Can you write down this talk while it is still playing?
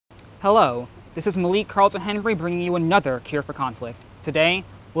Hello, this is Malik Carlton Henry bringing you another Cure for Conflict. Today,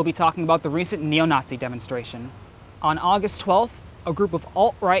 we'll be talking about the recent neo-Nazi demonstration. On August 12th, a group of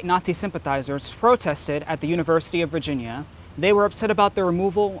alt-right Nazi sympathizers protested at the University of Virginia. They were upset about the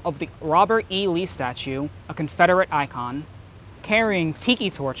removal of the Robert E. Lee statue, a Confederate icon. Carrying tiki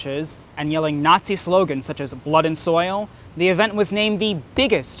torches and yelling Nazi slogans such as blood and soil, the event was named the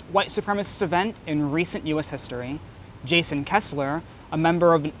biggest white supremacist event in recent US history. Jason Kessler, a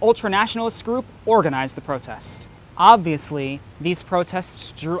member of an ultranationalist group, organized the protest. Obviously, these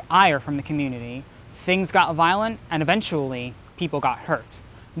protests drew ire from the community. Things got violent, and eventually, people got hurt.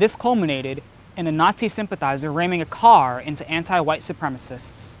 This culminated in a Nazi sympathizer ramming a car into anti-white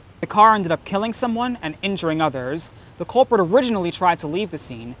supremacists. The car ended up killing someone and injuring others. The culprit originally tried to leave the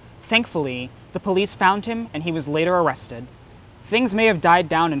scene. Thankfully, the police found him and he was later arrested. Things may have died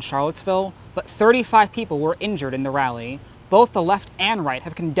down in Charlottesville, but 35 people were injured in the rally. Both the left and right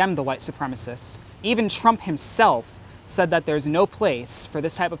have condemned the white supremacists. Even Trump himself said that there's no place for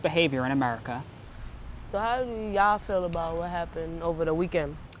this type of behavior in America. So how do y'all feel about what happened over the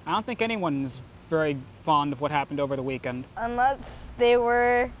weekend? I don't think anyone's very fond of what happened over the weekend. Unless they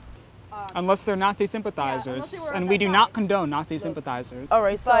were... unless they're Nazi sympathizers, and we do not condone Nazi sympathizers. All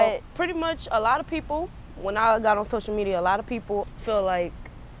right, so pretty much a lot of people, when I got on social media, a lot of people feel like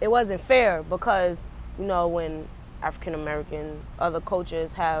it wasn't fair because, you know, when African American, other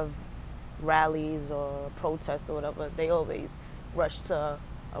cultures have rallies or protests or whatever, they always rush to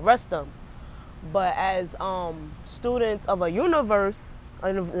arrest them. But as students of a university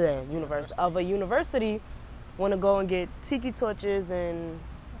want to go and get tiki torches and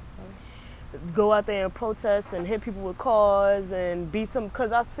go out there and protest and hit people with cars and beat some,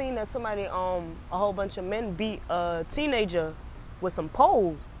 because I've seen that somebody, a whole bunch of men beat a teenager with some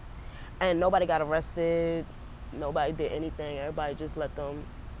poles and nobody got arrested, nobody did anything, everybody just let them.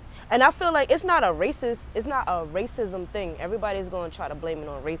 And I feel like it's not a racism thing. Everybody's going to try to blame it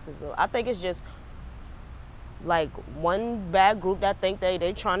on racism. I think it's just like one bad group that think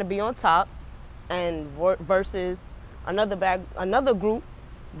they trying to be on top and versus another group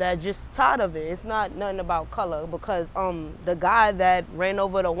that just tired of it. It's not nothing about color because the guy that ran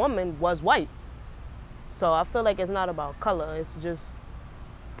over the woman was white. So I feel like it's not about color. It's just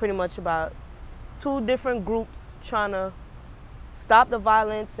pretty much about two different groups trying to stop the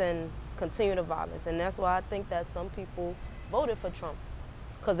violence and continue the violence. And that's why I think that some people voted for Trump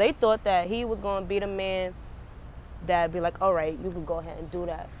because they thought that he was going to be the man that'd be like, all right, you can go ahead and do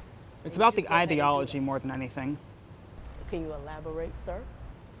that. It's about the ideology more than anything. Can you elaborate, sir?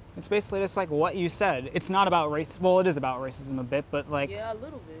 It's basically just like what you said. It's not about race. Well, it is about racism a bit, but like... yeah, a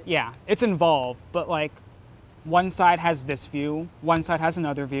little bit. Yeah, it's involved, but like one side has this view, one side has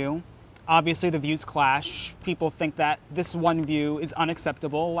another view. Obviously, the views clash. People think that this one view is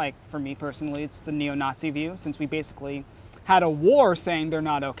unacceptable. Like, for me personally, it's the neo-Nazi view, since we basically had a war saying they're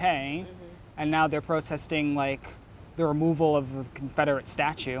not okay, and now they're protesting like the removal of the Confederate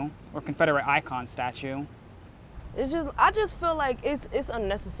statue, or Confederate icon statue. It's just, I just feel like it's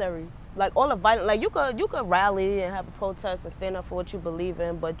unnecessary. Like all the violence, like you could rally and have a protest and stand up for what you believe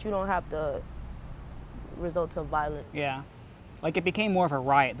in, but you don't have to resort to violence. Yeah, like it became more of a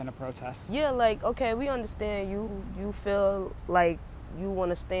riot than a protest. Yeah, like okay, we understand you feel like you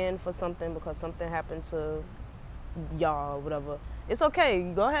want to stand for something because something happened to y'all or whatever. It's okay.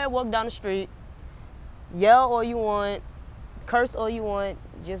 Go ahead, walk down the street, yell all you want, curse all you want,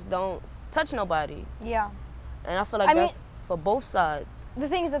 just don't touch nobody. Yeah. And I feel like that's for both sides. The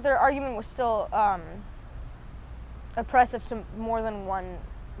thing is that their argument was still oppressive to more than one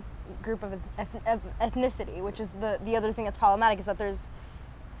group of ethnicity, which is the other thing that's problematic is that there's,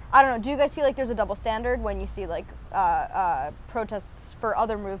 I don't know, do you guys feel like there's a double standard when you see like protests for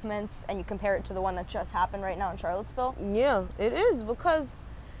other movements and you compare it to the one that just happened right now in Charlottesville? Yeah, it is because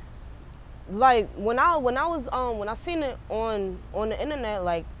like when I seen it on the internet,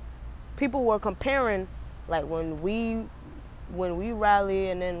 like people were comparing like when we rally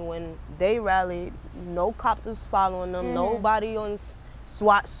and then when they rallied, no cops was following them, nobody on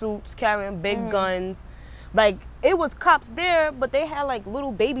SWAT suits carrying big guns. Like it was cops there, but they had like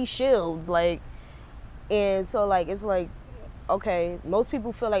little baby shields, like, and so like it's like, okay, most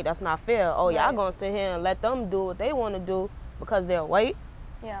people feel like that's not fair. Oh, y'all gonna sit here and let them do what they want to do because they're white.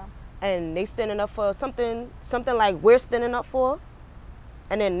 Yeah. And they standing up for something like we're standing up for.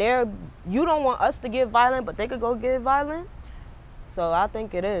 And then you don't want us to get violent, but they could go get violent. So I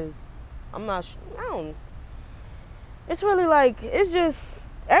think it is. I'm not sure. I don't. It's really like, it's just,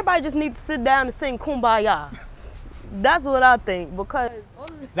 everybody just needs to sit down and sing Kumbaya. That's what I think, because...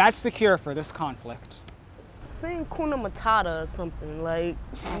 That's the cure for this conflict. sing Kuna Matata or something. Like,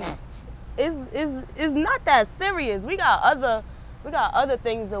 it's not that serious. We got other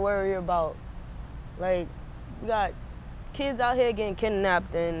things to worry about. Like, we got kids out here getting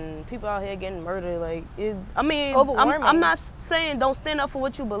kidnapped and people out here getting murdered. Like, I'm not saying don't stand up for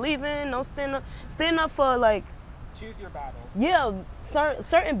what you believe in. Don't stand up for, like, choose your battles. Yeah,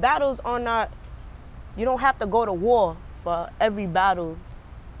 certain battles are not. You don't have to go to war for every battle.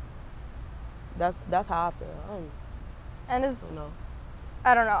 That's how I feel. I don't know.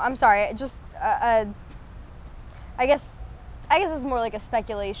 I don't know. I'm sorry. Just I guess it's more like a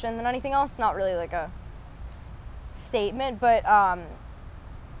speculation than anything else. Not really like a statement, but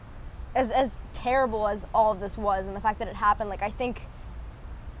as terrible as all of this was, and the fact that it happened, like, I think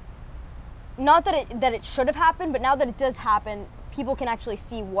not that it should have happened, but now that it does happen, people can actually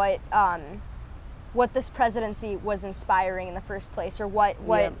see what this presidency was inspiring in the first place, or what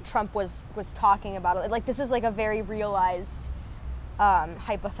Trump was talking about. Like, this is like a very realized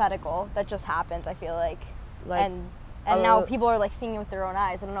hypothetical that just happened, I feel like and now people are like seeing it with their own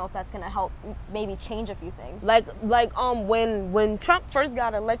eyes. I don't know if that's gonna help maybe change a few things. When Trump first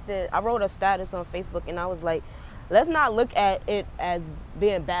got elected, I wrote a status on Facebook and I was like, let's not look at it as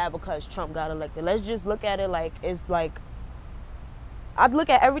being bad because Trump got elected. Let's just look at it like it's like, I'd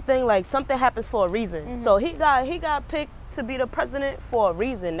look at everything like something happens for a reason. Mm-hmm. So he got picked to be the president for a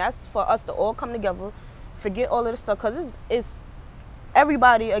reason. That's for us to all come together, forget all of this stuff, because it's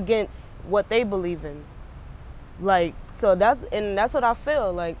everybody against what they believe in. Like, so that's what I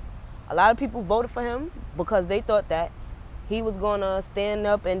feel. Like, a lot of people voted for him because they thought that he was gonna stand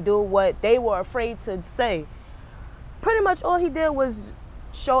up and do what they were afraid to say. Pretty much all he did was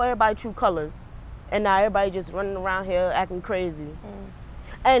show everybody true colors, and now everybody just running around here acting crazy.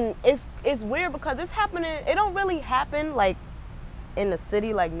 And it's weird because it's happening. It don't really happen like in the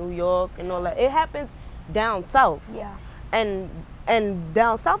city like New York and all that. It happens down south. Yeah. And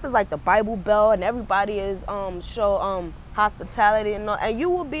down south is like the Bible Belt, and everybody is show hospitality and all. And you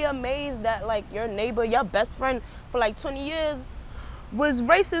will be amazed that, like, your neighbor, your best friend for like 20 years was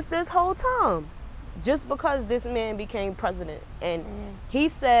racist this whole time, just because this man became president and he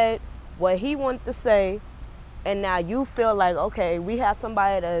said what he wanted to say, and now you feel like, okay, we have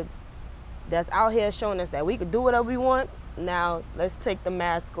somebody that's out here showing us that we could do whatever we want. Now let's take the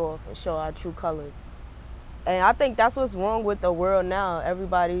mask off and show our true colors. And I think that's what's wrong with the world now.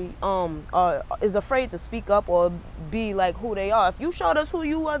 Everybody is afraid to speak up or be like who they are. If you showed us who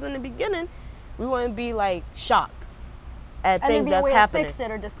you was in the beginning, we wouldn't be like shocked at things that's happening. And there'd be a way to fix it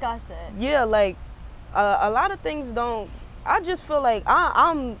or discuss it. Yeah, like a lot of things don't. I just feel like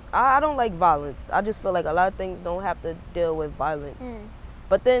I don't like violence. I just feel like a lot of things don't have to deal with violence.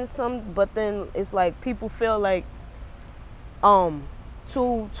 But then it's like people feel like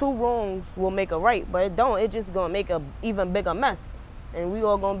two wrongs will make a right, but it don't. It's just gonna make a even bigger mess, and we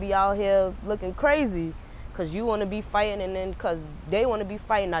all gonna be out here looking crazy because you want to be fighting, and then because they want to be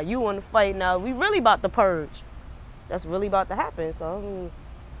fighting, now you want to fight. Now we really about to purge. That's really about to happen. So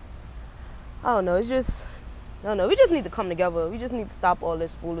I don't know. It's just, I don't know. We just need to come together. We just need to stop all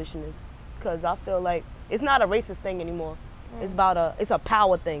this foolishness, because I feel like it's not a racist thing anymore. It's a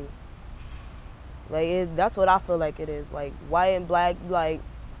power thing. Like, that's what I feel like it is. Like, white and black, like,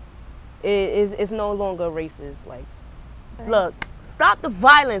 it's no longer racist. Like, look, stop the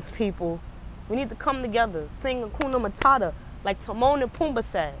violence, people. We need to come together, sing Hakuna Matata, like Timon and Pumbaa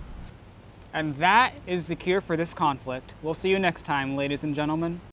said. And that is the cure for this conflict. We'll see you next time, ladies and gentlemen.